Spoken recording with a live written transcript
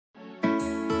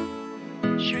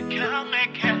you can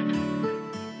make it.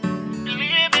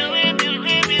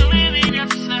 Believe in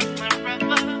yourself, my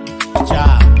brother.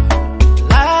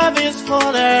 Life is full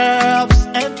of ups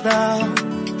and downs.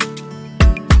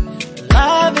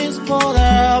 Life is full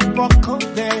of broken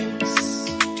days.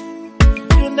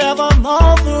 You never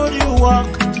know who you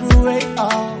walk through it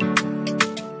all.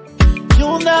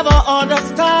 You'll never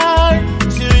understand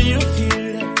till you feel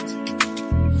it.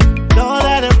 Don't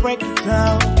let it break you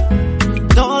down.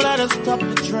 Don't let it stop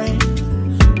the train.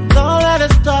 Don't let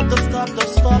it stop the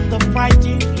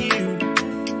fighting you.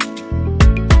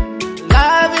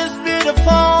 Life is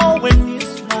beautiful when you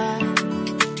smile.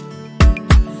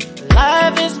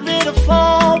 Life is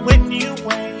beautiful when you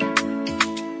wait.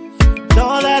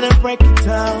 Don't let it break you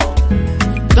down.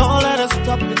 Don't let it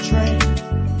stop the train.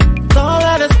 Don't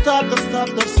let it stop the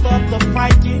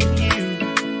fighting you.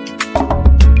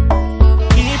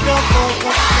 Keep your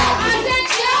focus on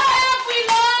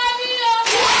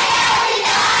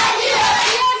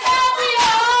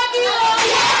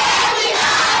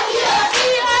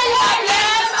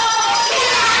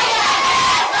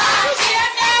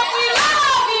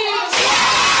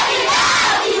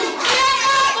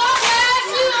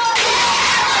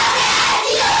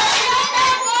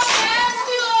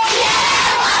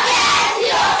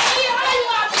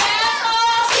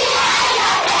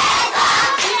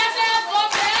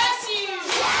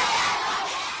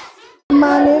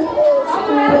My name is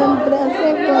Student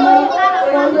Blessing Kona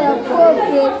from the 4th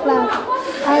grade class.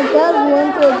 I just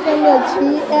want to thank the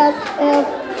GSF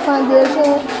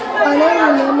Foundation and then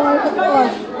remember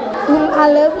us. I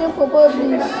live in Popo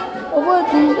Beach. Popo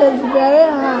Beach is very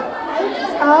hard.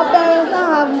 Our parents don't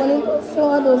have money to send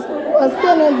all those people, but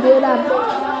still in data.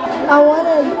 I want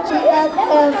the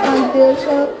GSF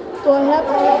Foundation to help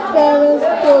our parents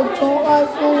to join us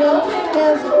in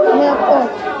help us.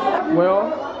 Well,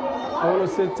 I want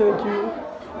to say thank you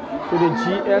to the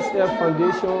GSF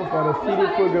Foundation for the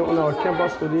feeding program on our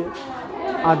campus today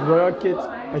at Royal Kids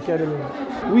Academy.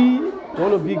 We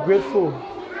want to be grateful.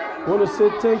 We want to say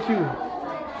thank you.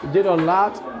 You did a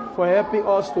lot for helping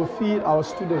us to feed our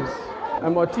students.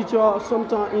 I'm a teacher.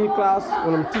 Sometimes in class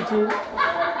when I'm teaching,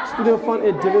 students find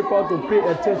it difficult to pay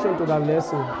attention to that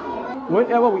lesson.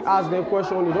 Whenever we ask them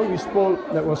questions, they don't respond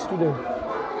like a student.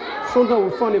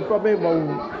 Sometimes we find a problem, but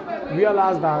we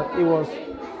realize that it was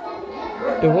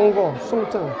a hunger.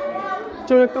 Sometimes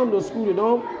children come to school, they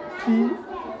don't feed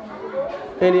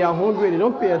and they are hungry, they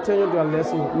don't pay attention to their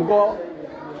lesson. Because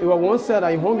it was once said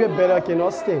that a hungry beggar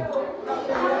cannot stay.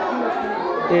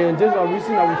 And this is the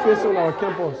reason that we face on our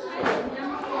campus.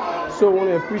 So I want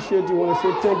to appreciate you, I want to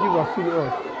say thank you for feeding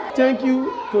us. Thank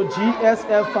you to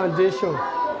GSF Foundation.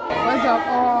 First of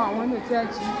all, I want to tell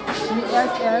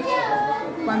GSF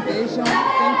Foundation,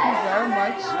 thank you very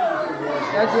much.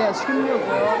 That they are extremely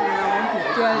well, and I want to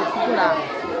tell the people that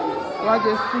got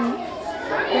this food,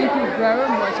 thank you very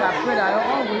much. I pray that you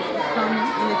always come,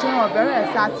 and the children are very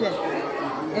excited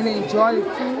and enjoy the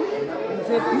food, and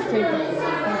say please thank you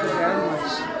very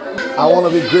much. I want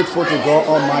to be grateful to God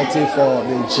Almighty for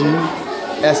the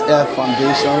GSF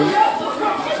Foundation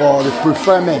for the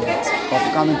preferment of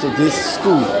coming to this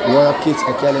school, Royal Kids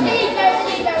Academy.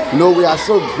 You know, we are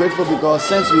so grateful because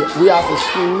since we as a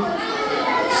school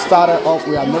started up,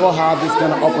 we have never had this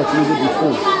kind of opportunity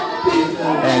before.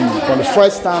 And for the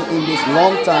first time in this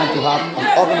long time to have an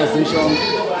organization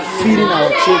feeding our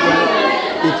children,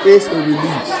 it is a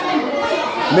relief.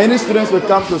 Many students will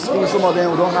come to school, some of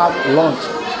them don't have lunch.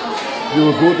 They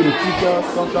will go to the teacher,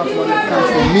 sometimes when it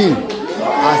comes to me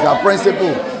as the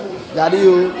principal. Daddy,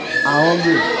 I'm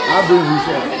hungry, I'm doing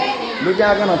research. Look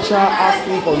at a child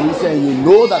asking for research and you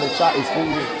know that the child is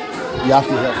hungry. You have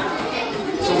to help.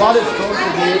 So what is done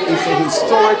today is a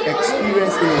historic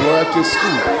experience in a Royal Kids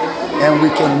school. And we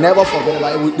can never forget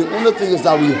about it. The only thing is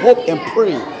that we hope and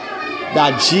pray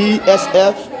that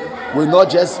GSF will not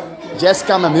just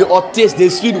come and or taste the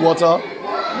sweet water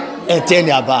and turn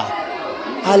their back.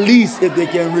 At least if they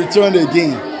can return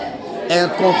again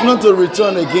and continue to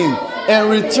return again and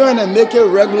return and make it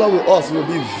regular with us, we'll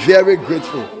be very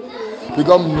grateful.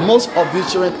 Because most of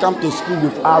these children come to school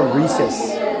without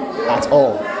recess at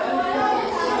all.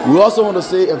 We also want to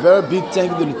say a very big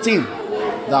thank you to the team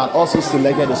that also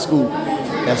selected the school,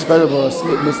 especially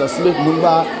Mr. Smith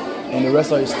Numba and the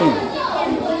rest of his team.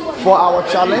 For our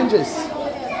challenges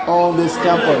on this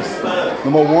campus,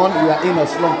 number one, we are in a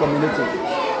slum community.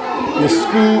 The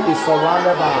school is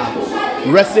surrounded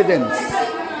by residents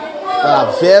that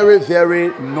are very,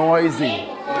 very noisy.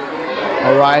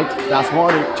 All right, that's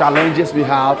one of the challenges we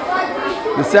have.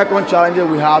 The second challenge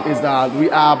we have is that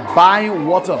we are buying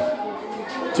water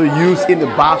to use in the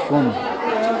bathroom,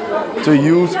 to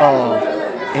use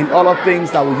and other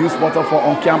things that we use water for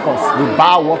on campus. We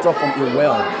buy water from a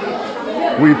well.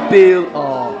 We pay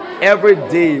every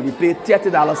day. We pay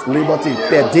 $30 liberty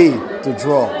per day to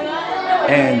draw,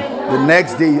 and the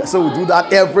next day. So we do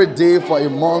that every day for a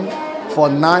month, for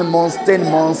 9 months, 10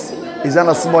 months. It's not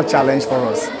a small challenge for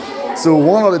us. So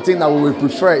one of the things that we would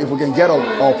prefer, if we can get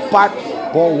a pipe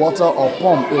borne water or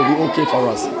pump, it will be okay for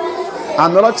us.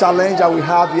 Another challenge that we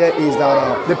have here is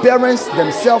that the parents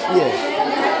themselves here,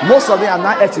 most of them are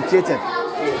not educated,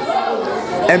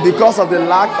 and because of the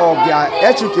lack of their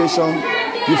education,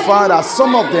 you find that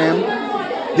some of them,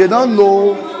 they don't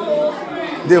know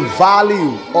the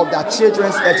value of their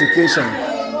children's education,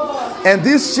 and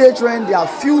these children, their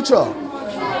future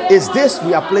is this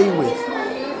we are playing with.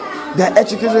 Their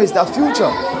education is their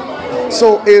future.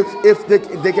 So if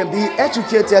they can be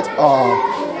educated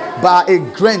by a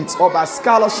grant or by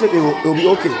scholarship, it will be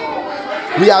okay.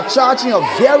 We are charging a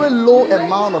very low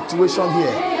amount of tuition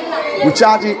here. We're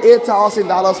charging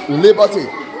 $8,000 liberty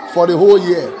for the whole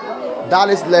year. That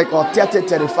is like $30,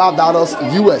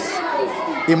 $35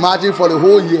 US. Imagine for the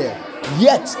whole year.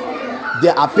 Yet,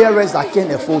 there are parents that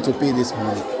can't afford to pay this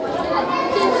money,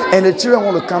 and the children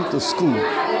want to come to school.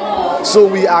 So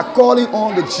we are calling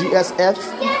on the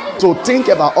GSF to think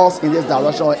about us in this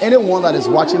direction, or anyone that is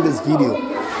watching this video,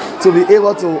 to be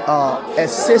able to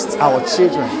assist our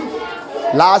children.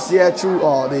 Last year, through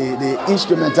the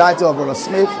instrumentality of Brother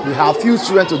Smith, we have few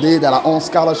children today that are on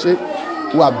scholarship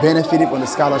who are benefiting from the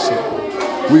scholarship.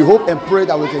 We hope and pray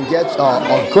that we can get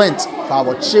a grant for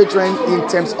our children in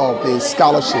terms of the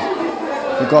scholarship,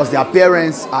 because their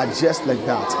parents are just like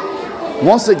that.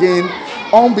 Once again,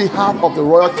 on behalf of the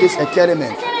Royal Kids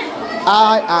Academy,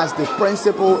 I, as the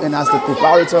principal and as the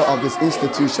proprietor of this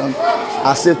institution,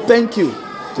 I say thank you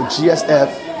to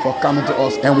GSF for coming to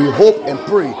us, and we hope and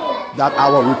pray that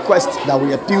our request that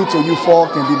we appeal to you for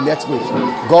can be met with.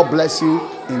 God bless you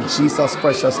in Jesus'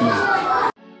 precious name.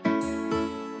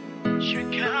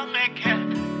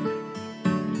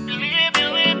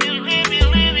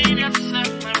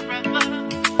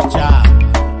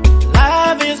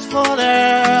 Life is for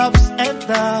the ups and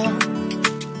downs.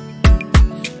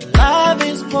 Life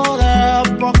is for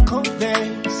the broken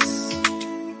days.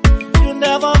 You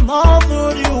never know who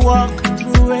you walk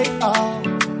through it all.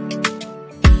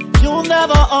 You'll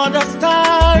never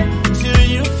understand till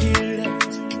you feel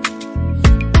it.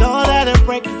 Don't let it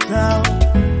break you down.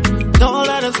 Don't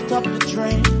let it stop the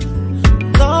train.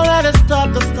 Don't let it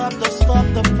stop the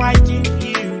fighting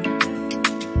you.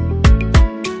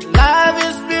 Life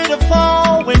is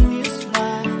beautiful when you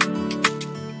smile.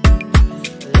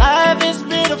 Life is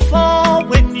beautiful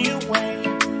when you wait.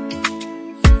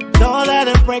 Don't let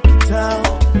it break you down.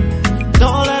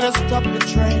 Don't let it stop the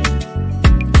train.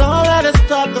 Don't let it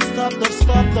stop the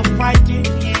fighting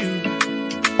you.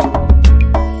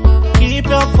 Keep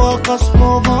your focus,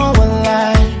 move on with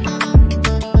life.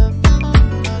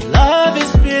 Love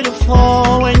is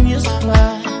beautiful when you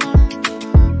smile.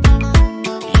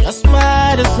 Your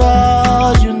smile is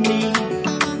all you need.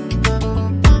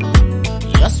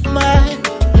 Your smile,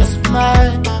 your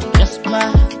smile, your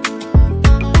smile.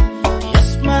 Your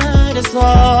smile is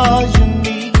all you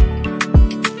need.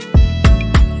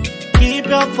 Keep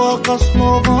your focus,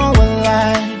 move on with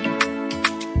life.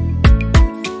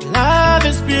 Love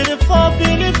is beautiful,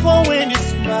 beautiful when you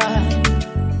smile.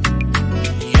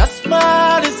 Your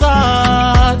smile is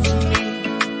all you need.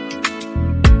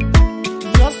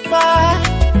 Your smile,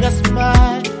 your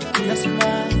smile, your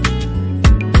smile.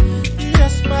 Your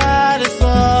smile is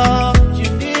all you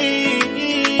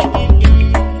need.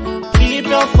 Keep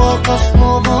your focus,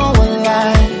 move on.